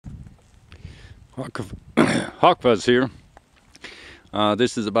Hawkfuzz here.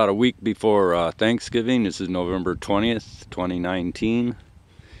 This is about a week before Thanksgiving. This is November 20th, 2019.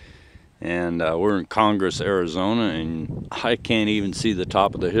 And we're in Congress, Arizona, and I can't even see the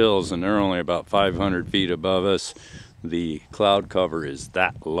top of the hills, and they're only about 500 feet above us. The cloud cover is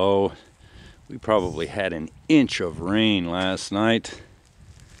that low. We probably had an inch of rain last night.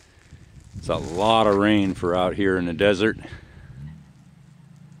 It's a lot of rain for out here in the desert.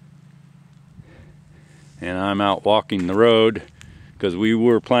 And I'm out walking the road because we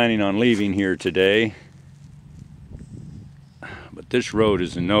were planning on leaving here today, but this road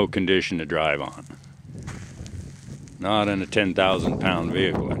is in no condition to drive on. Not in a 10,000 pound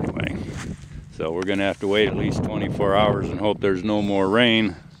vehicle anyway. So we're gonna have to wait at least 24 hours and hope there's no more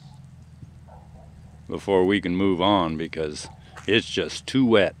rain before we can move on, because it's just too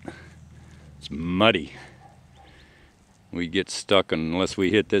wet. It's muddy. We get stuck unless we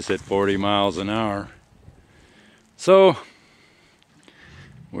hit this at 40 miles an hour. So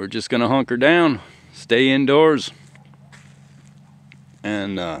we're just gonna hunker down, stay indoors,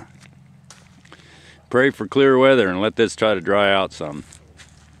 and pray for clear weather and let this try to dry out some.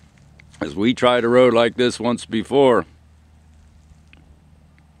 As we tried a road like this once before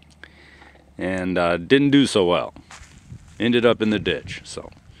and didn't do so well. Ended up in the ditch,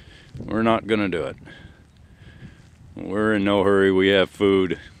 so we're not gonna do it. We're in no hurry. We have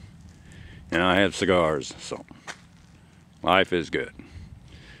food and I have cigars, so life is good.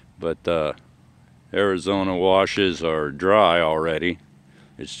 But Arizona washes are dry already.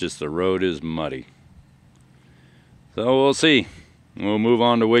 It's just the road is muddy. So we'll see. We'll move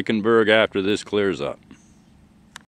on to Wickenburg after this clears up.